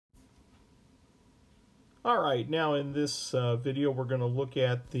All right, now in this video we're going to look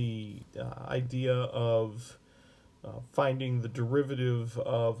at the idea of finding the derivative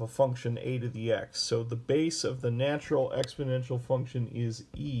of a function a to the x. So the base of the natural exponential function is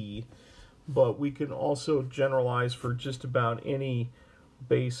e, but we can also generalize for just about any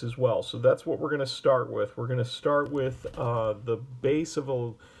base as well. So that's what we're going to start with. We're going to start with the base of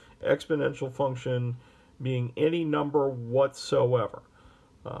an exponential function being any number whatsoever.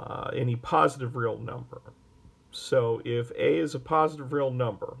 Any positive real number. So if a is a positive real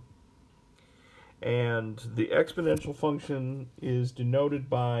number and the exponential function is denoted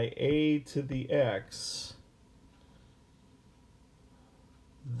by a to the x,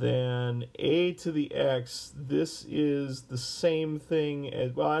 then a to the x, this is the same thing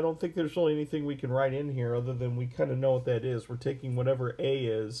as, well, I don't think there's really anything we can write in here other than we kind of know what that is. We're taking whatever a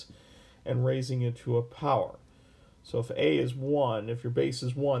is and raising it to a power. So if a is 1, if your base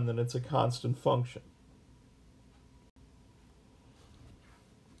is 1, then it's a constant function.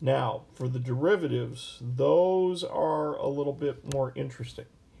 Now, for the derivatives, those are a little bit more interesting.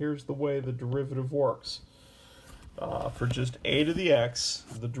 Here's the way the derivative works. For just a to the x,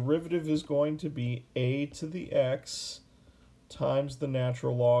 the derivative is going to be a to the x times the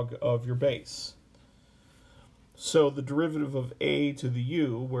natural log of your base. So the derivative of a to the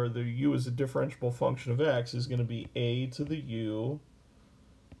u, where the u is a differentiable function of x, is going to be a to the u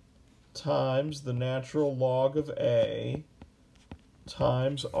times the natural log of a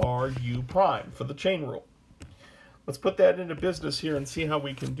times r u prime for the chain rule. Let's put that into business here and see how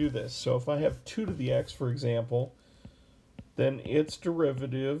we can do this. So if I have 2 to the x, for example, then its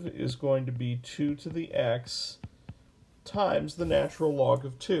derivative is going to be 2 to the x times the natural log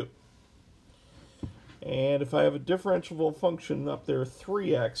of 2. And if I have a differentiable function up there,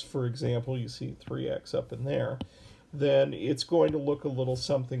 3x, for example, you see 3x up in there, then it's going to look a little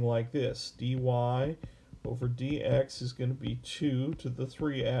something like this. dy over dx is going to be 2 to the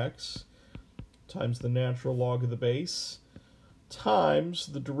 3x times the natural log of the base times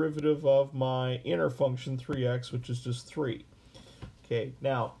the derivative of my inner function 3x, which is just 3. Okay,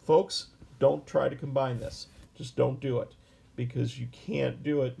 now, folks, don't try to combine this. Just don't do it, because you can't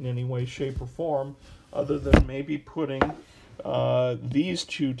do it in any way, shape, or form other than maybe putting these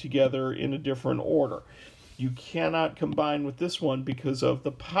two together in a different order. You cannot combine with this one because of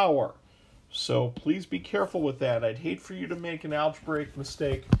the power. So please be careful with that. I'd hate for you to make an algebraic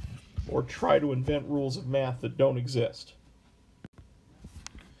mistake or try to invent rules of math that don't exist.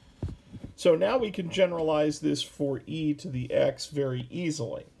 So now we can generalize this for e to the x very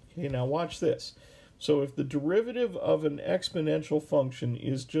easily. Okay, now watch this. So if the derivative of an exponential function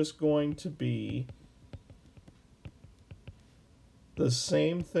is just going to be the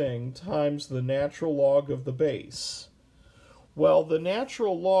same thing times the natural log of the base, well, the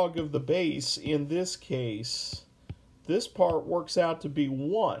natural log of the base in this case, this part works out to be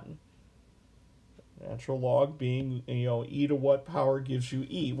 1. Natural log being, e to what power gives you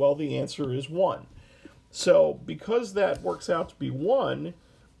e? Well, the answer is 1. So because that works out to be 1,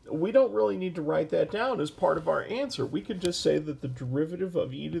 we don't really need to write that down as part of our answer. We could just say that the derivative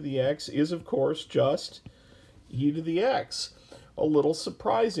of e to the x is, of course, just e to the x. A little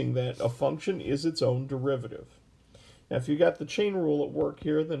surprising that a function is its own derivative. Now, if you got the chain rule at work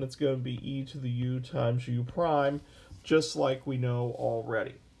here, then it's going to be e to the u times u prime, just like we know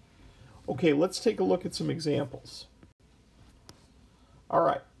already. Okay, let's take a look at some examples. All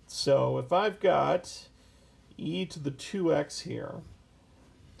right, so if I've got e to the 2x here,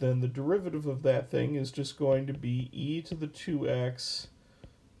 then the derivative of that thing is just going to be e to the 2x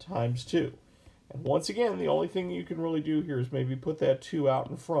times 2. And once again, the only thing you can really do here is maybe put that 2 out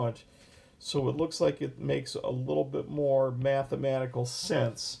in front, so it looks like it makes a little bit more mathematical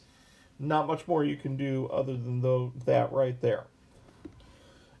sense. Not much more you can do other than that right there.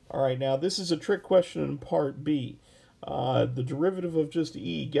 All right, now this is a trick question in part B. The derivative of just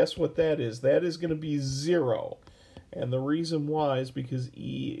e, guess what that is? That is going to be 0. And the reason why is because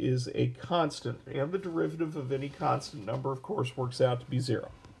e is a constant, and the derivative of any constant number, of course, works out to be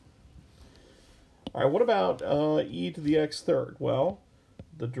 0. All right, what about e to the x third? Well,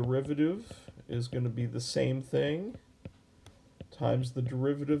 the derivative is going to be the same thing times the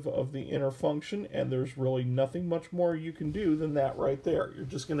derivative of the inner function, and there's really nothing much more you can do than that right there. You're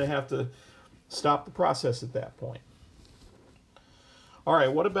just going to have to stop the process at that point. All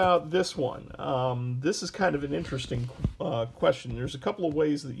right, what about this one? This is kind of an interesting question. There's a couple of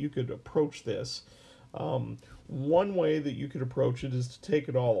ways that you could approach this. One way that you could approach it is to take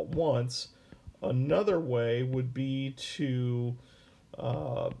it all at once. Another way would be to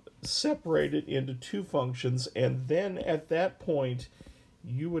separate it into two functions, and then at that point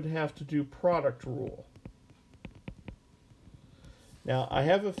you would have to do product rule. Now, I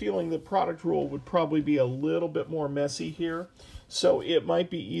have a feeling the product rule would probably be a little bit more messy here, so it might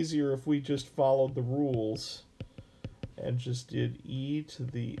be easier if we just followed the rules and just did e to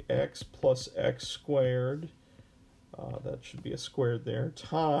the x plus x squared, that should be a squared there,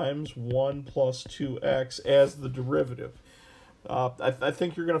 times 1 plus 2x as the derivative. I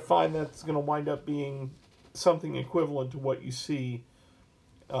think you're going to find that's going to wind up being something equivalent to what you see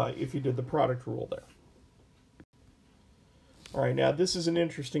if you did the product rule there. All right, now this is an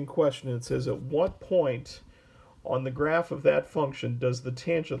interesting question. It says, at what point on the graph of that function does the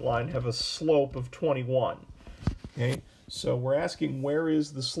tangent line have a slope of 21? Okay, so we're asking, where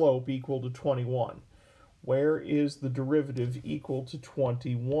is the slope equal to 21? Where is the derivative equal to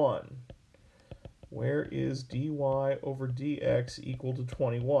 21? Where is dy over dx equal to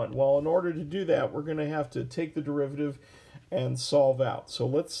 21? Well, in order to do that, we're going to have to take the derivative and solve out. So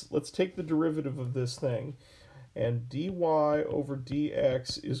let's take the derivative of this thing, and dy over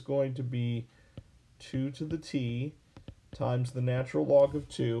dx is going to be 2 to the t times the natural log of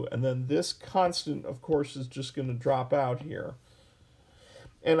 2, and then this constant, of course, is just going to drop out here.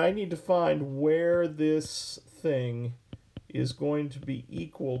 And I need to find where this thing is going to be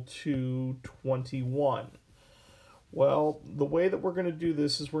equal to 21. Well, the way that we're going to do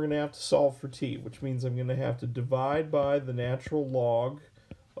this is we're going to have to solve for t, which means I'm going to have to divide by the natural log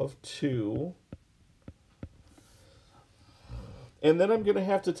of 2. And then I'm going to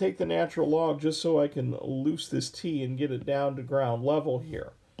have to take the natural log just so I can loose this t and get it down to ground level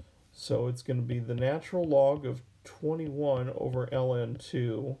here. So it's going to be the natural log of 21 over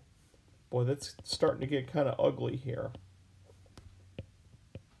ln2. Boy, that's starting to get kind of ugly here.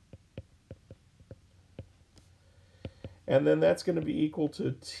 And then that's going to be equal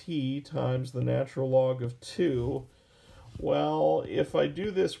to t times the natural log of 2. Well, if I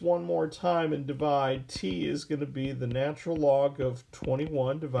do this one more time and divide, t is going to be the natural log of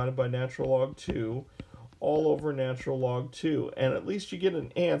 21 divided by natural log 2 all over natural log 2. And at least you get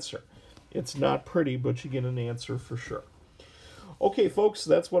an answer. It's not pretty, but you get an answer for sure. Okay, folks,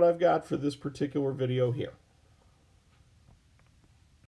 that's what I've got for this particular video here.